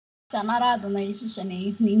Sanara Adonai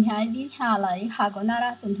Susani, Ninhadi Hala,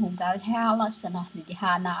 Hagonara, Tunhugar Hala, Sanahdi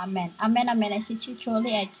Hana, Amen. Amen, amen. I say to you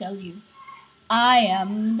truly, I tell you, I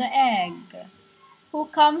am the egg. Who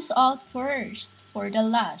comes out first for the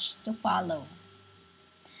last to follow?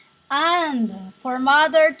 And for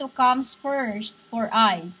mother to comes first, for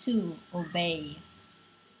I to obey.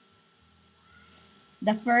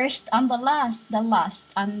 The first and the last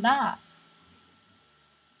and the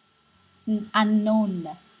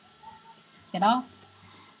unknown. You know?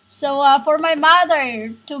 So for my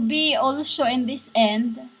mother to be also in this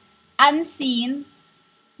end, unseen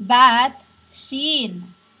but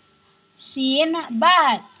seen. Seen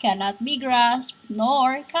but cannot be grasped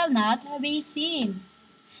nor cannot be seen.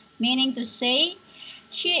 Meaning to say,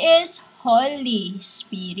 she is Holy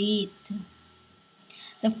Spirit.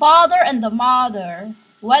 The father and the mother,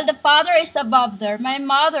 while the father is above there, my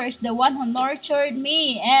mother is the one who nurtured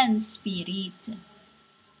me in spirit,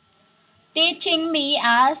 teaching me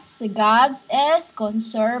as God's as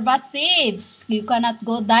conservatives. You cannot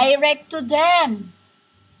go direct to them.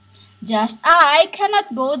 Just I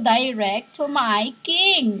cannot go direct to my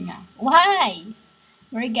king. Why?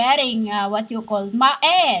 We're getting what you call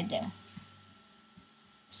ma'ed.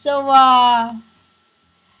 So,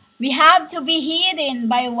 we have to be hidden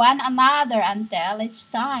by one another until it's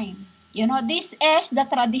time. You know, this is the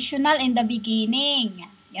traditional in the beginning.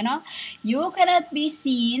 You know, you cannot be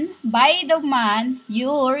seen by the man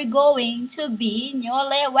you're going to be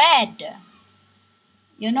newlywed.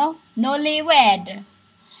 You know, newlywed.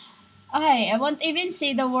 I won't even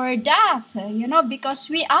say the word that, you know, because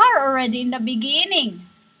we are already in the beginning.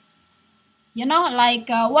 You know, like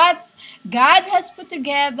what God has put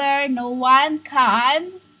together, no one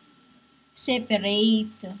can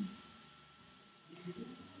separate.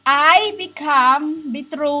 I become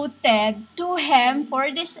betrothed to him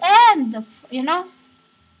for this end, you know.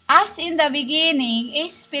 As in the beginning,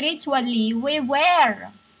 spiritually, we were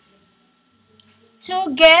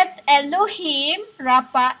to get Elohim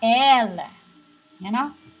Raphael, you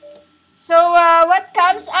know. So what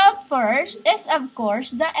comes out first is, of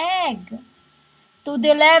course, the egg. To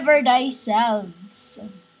deliver thyself.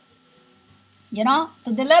 You know,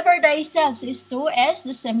 to deliver thyself is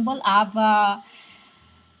the symbol of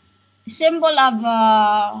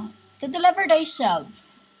to deliver thyself.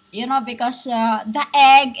 You know, because the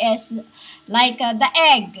egg is like the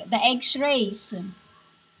egg's race.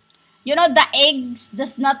 You know, the eggs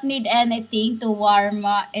does not need anything to warm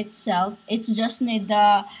itself. It's just need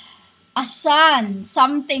a sun,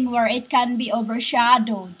 something where it can be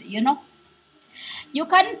overshadowed, you know. You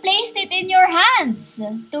can place it in your hands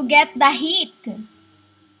to get the heat,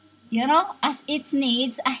 you know, as it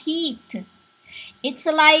needs a heat. It's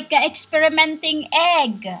like experimenting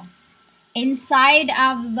egg inside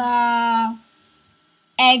of the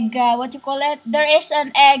egg, what you call it? There is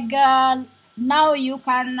an egg, now you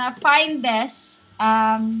can find this,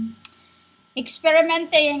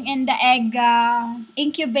 experimenting in the egg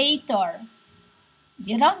incubator.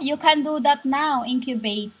 You know, you can do that now,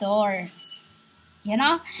 incubator. You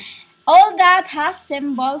know, all that has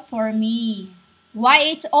symbol for me. Why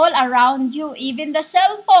it's all around you, even the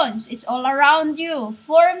cell phones, it's all around you.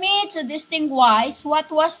 For me to distinguish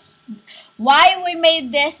why we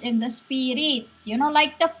made this in the spirit. You know,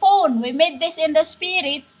 like the phone, we made this in the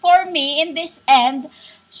spirit for me in this end,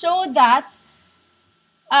 so that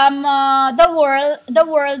the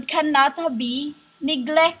world cannot be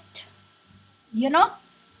neglected. You know?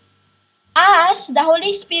 As the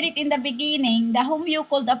Holy Spirit in the beginning, the whom you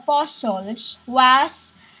called apostles,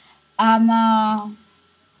 was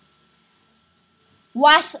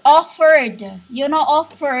offered, you know,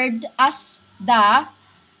 offered as the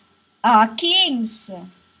kings,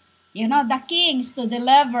 you know, the kings to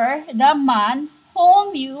deliver the man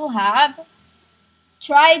whom you have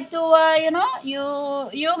tried to, you know,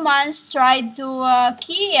 humans tried to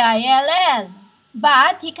kill.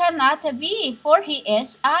 But he cannot be, for he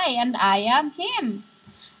is I and I am him.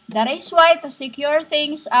 That is why to secure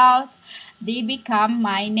things out, they become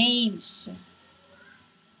my names.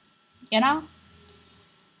 You know?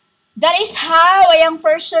 That is how a young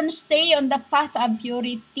person stay on the path of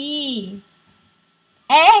purity.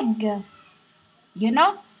 Egg. You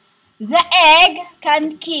know? The egg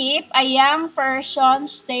can keep a young person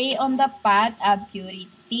stay on the path of purity.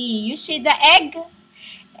 You see the egg?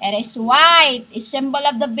 It is white. It's symbol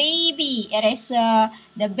of the baby. It is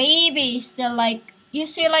the baby is still like, you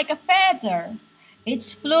see, like a feather.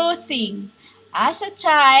 It's floating. As a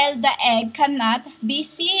child, the egg cannot be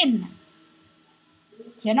seen.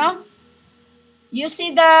 You know? You see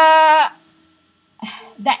the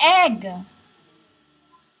egg.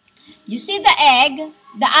 You see the egg,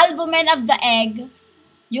 the albumen of the egg,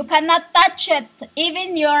 you cannot touch it.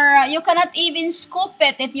 Even you cannot even scoop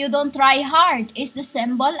it if you don't try hard. It's the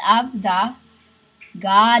symbol of the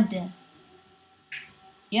God.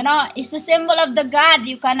 You know, it's the symbol of the God.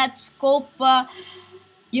 You cannot scoop,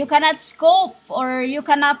 or you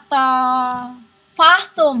cannot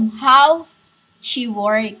fathom how she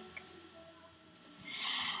worked.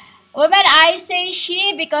 Women, I say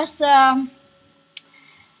she because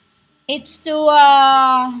it's too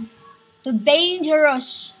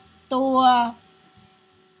dangerous to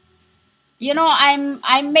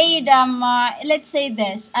I made let's say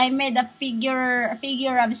this. I made a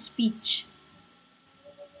figure of speech.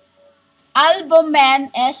 Albumen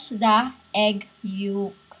is the egg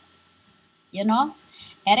yolk. You know?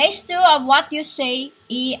 It is too of what you say,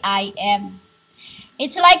 E-I-M.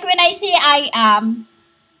 It's like when I say I am.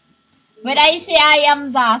 When I say I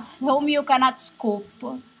am that, whom you cannot scoop.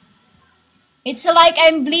 It's like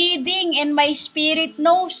I'm bleeding and my spirit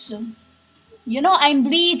knows. You know, I'm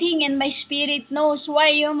bleeding and my spirit knows.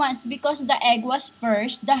 Why, humans? Because the egg was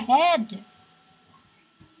first the head.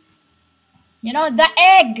 You know, the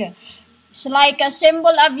egg. It's like a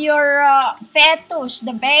symbol of your fetus,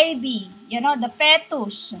 the baby. You know, the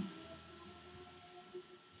fetus.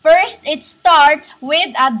 First, it starts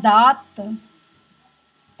with a dot.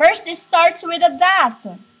 First, it starts with a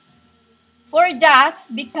dot. For that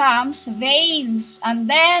becomes veins, and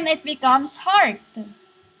then it becomes heart.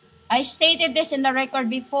 I stated this in the record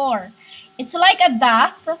before. It's like a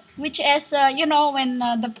dot, which is, when when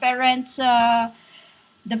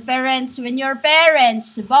your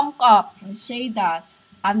parents bunk up, say that.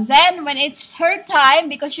 And then when it's her time,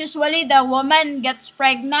 because usually the woman gets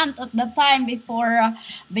pregnant at the time before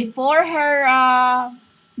her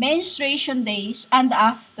menstruation days and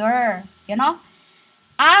after, you know.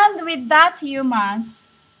 And with that, humans,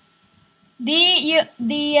 they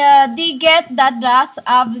get the dot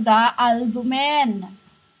of the albumen.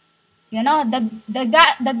 You know,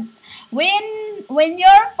 when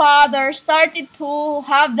your father started to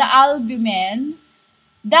have the albumen,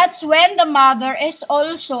 that's when the mother is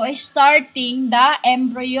also starting the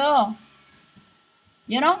embryo.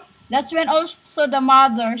 You know, that's when also the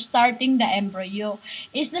mother starting the embryo.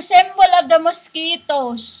 It's the symbol of the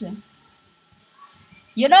mosquitoes.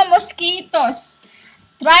 You know, mosquitoes.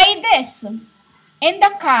 Try this. In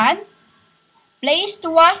the can, place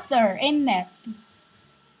water in it.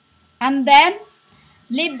 And then,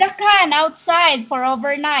 leave the can outside for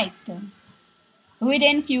overnight.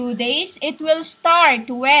 Within few days, it will start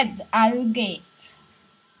with algae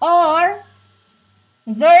or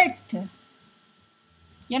dirt.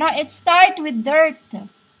 You know, it starts with dirt.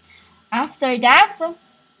 After that,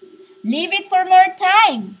 leave it for more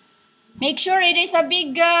time. Make sure it is a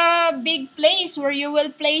big place where you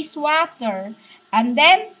will place water. And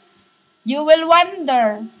then, you will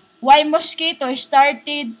wonder why mosquito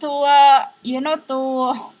started to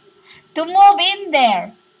move in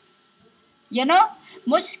there. You know,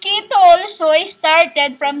 mosquito also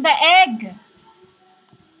started from the egg.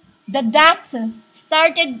 The dot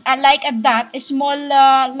started like a dot, small,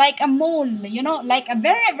 like a mole, you know, like a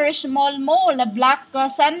very, very small mole, a black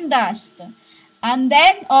sun dust. And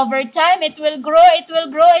then, over time, it will grow, it will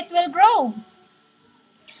grow, it will grow.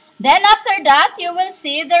 Then after that, you will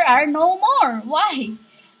see there are no more. Why?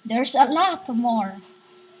 There's a lot more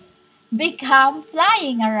become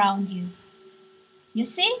flying around you. You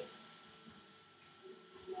see?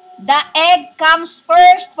 The egg comes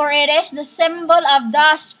first, for it is the symbol of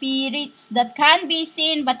the spirits that can be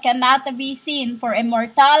seen but cannot be seen, for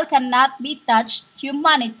immortal cannot be touched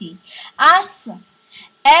humanity. As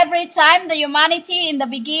every time the humanity in the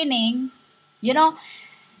beginning,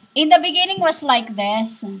 in the beginning was like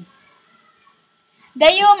this. The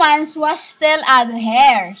humans was still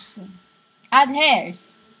adheres,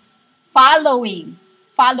 following,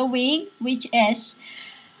 which is,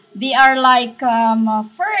 they are like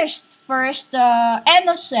first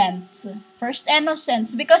innocents,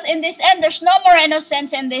 because in this end there's no more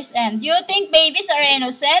innocence in this end. Do you think babies are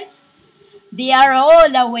innocent? They are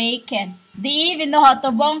all awakened. They even know how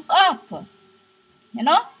to bunk up. You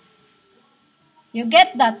know? You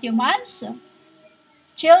get that, humans?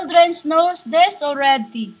 Children knows this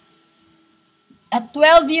already. At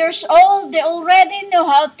 12 years old, they already know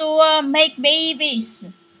how to make babies.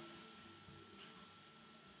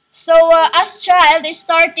 So, as child is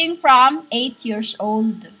starting from 8 years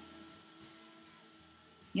old.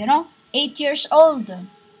 8 years old.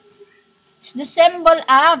 It's the symbol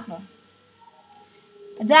of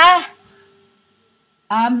the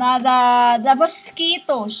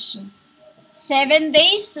mosquitoes. 7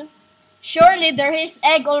 days, surely there is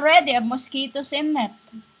egg already of mosquitoes in it.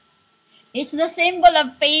 It's the symbol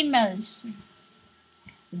of females.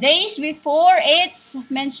 Days before its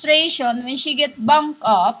menstruation, when she get bunked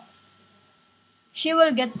up, she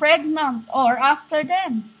will get pregnant or after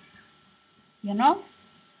then. You know?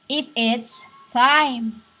 If it's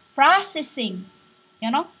time processing.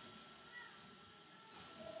 You know?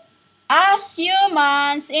 As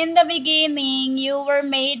humans, in the beginning, you were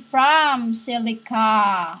made from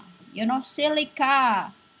silica. You know,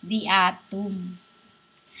 silica, the atom.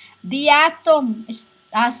 The atom is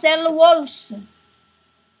cell walls.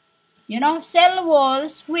 You know, cell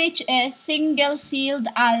walls, which is single-celled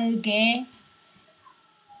algae.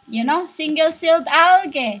 You know, single-celled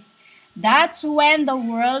algae. That's when the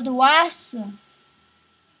world was.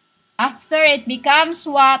 After it becomes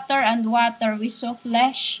water and water we saw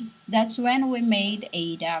flesh. That's when we made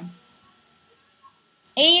Adam.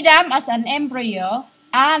 Adam as an embryo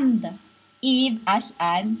and Eve as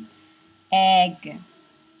an egg.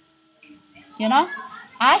 You know?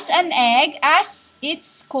 As an egg, as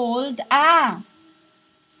it's called the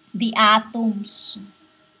atoms.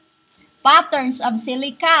 Patterns of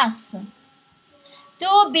silicas.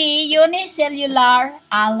 To be unicellular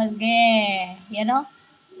algae. You know?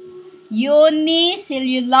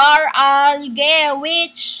 Unicellular algae,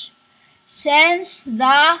 which since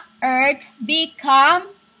the earth become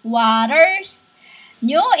waters,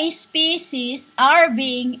 new species are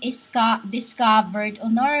being discovered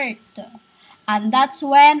on earth. And that's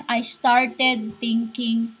when I started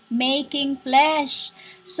thinking making flesh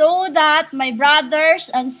so that my brothers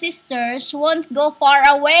and sisters won't go far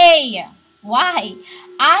away. Why?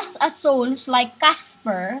 As a souls like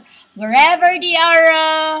Casper, wherever they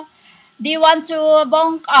are, they want to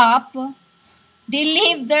bunk up, they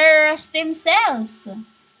leave their stem cells.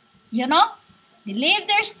 You know? They leave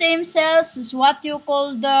their stem cells is what you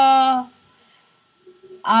call the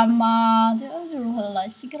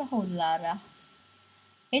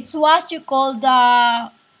it's what you call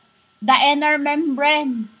the inner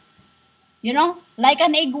membrane. You know? Like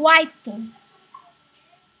an egg white.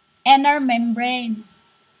 Inner membrane.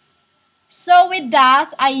 So with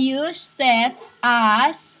that, I used it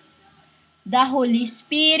as the Holy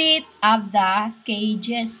Spirit of the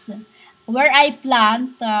cages, where I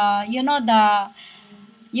plant, the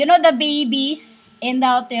babies in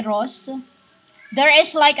the uterus. There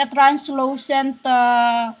is like a translucent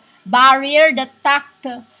barrier that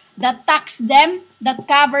tucks them, that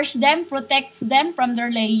covers them, protects them from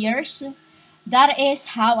their layers. That is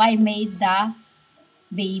how I made the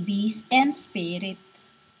babies in spirit.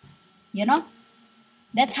 You know,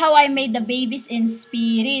 that's how I made the babies in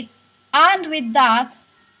spirit. And with that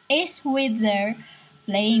is with their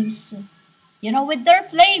flames. You know, with their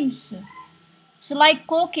flames. It's like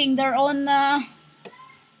cooking their own pot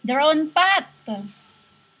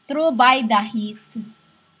through by the heat.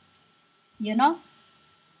 You know?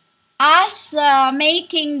 As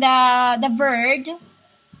making the bird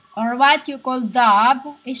or what you call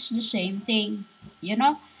dove is the same thing. You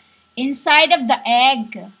know? Inside of the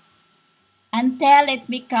egg until it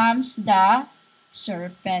becomes the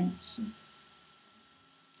serpents.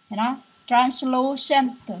 You know,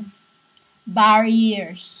 translucent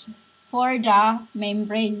barriers for the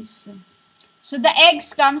membranes. So the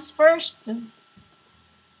eggs comes first.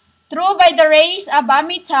 Through by the rays of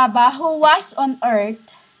Amitabha who was on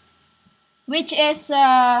earth, which is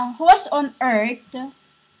who was on earth.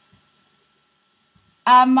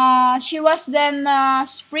 She was then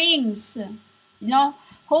springs. You know,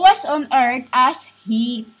 who was on earth as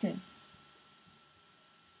heat.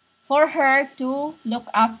 For her to look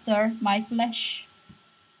after my flesh.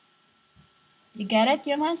 You get it,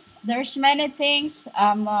 humans? There's many things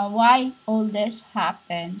why all this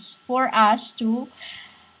happens. For us to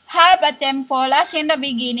have a temple. As in the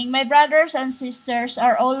beginning, my brothers and sisters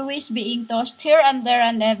are always being tossed here and there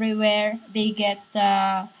and everywhere. They get,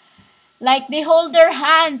 like they hold their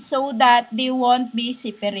hands so that they won't be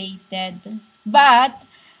separated. But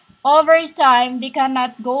over time, they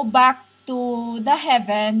cannot go back to the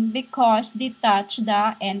heaven because they touch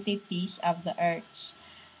the entities of the earth.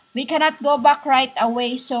 We cannot go back right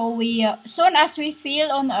away, so we soon as we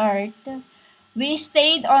feel on earth, we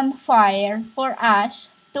stayed on fire for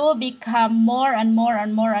us to become more and more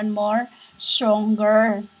and more and more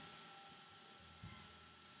stronger.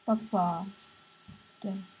 Papa.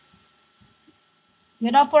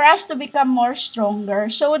 You know, for us to become more stronger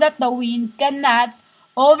so that the wind cannot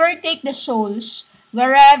overtake the souls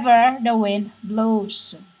wherever the wind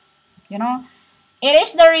blows. You know, it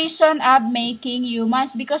is the reason of making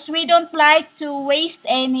humans because we don't like to waste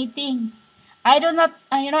anything. We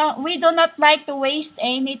do not like to waste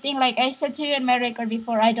anything. Like I said to you in my record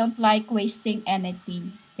before, I don't like wasting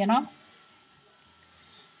anything, you know.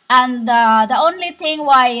 And the only thing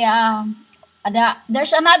why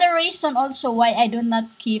there's another reason also why I do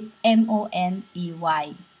not keep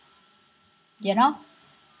Money, you know,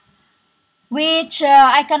 which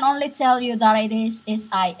I can only tell you that it is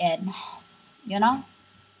In, you know,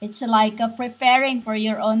 it's like preparing for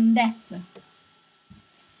your own death.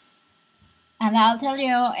 And I'll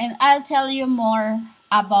tell you more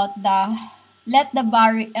about the let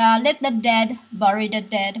the dead bury the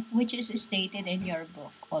dead, which is stated in your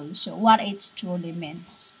book also, what it truly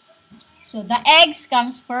means. So the eggs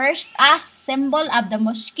comes first as symbol of the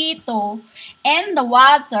mosquito and the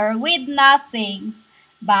water with nothing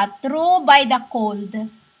but through by the cold.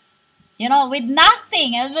 You know, with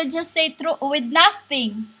nothing. I will just say through with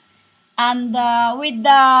nothing. And with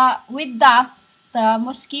that the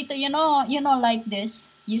mosquito, like this.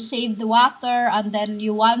 You save the water, and then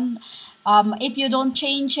you want if you don't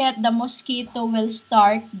change it, the mosquito will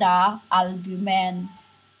start the albumen.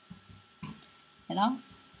 You know?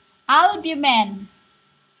 Albumen.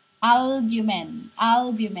 Albumen.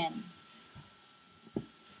 Albumen.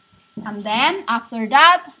 And then after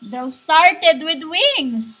that, they'll start it with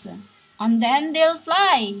wings. And then they'll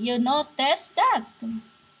fly. You notice that.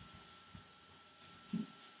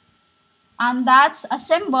 And that's a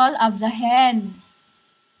symbol of the hen.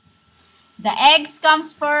 The eggs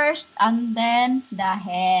comes first and then the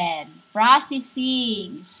hen.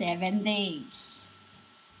 Processing 7 days.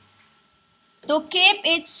 To keep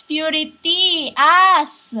its purity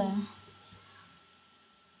as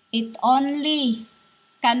it only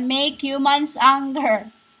can make humans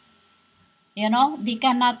anger. You know, they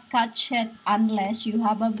cannot catch it unless you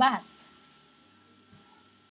have a bat.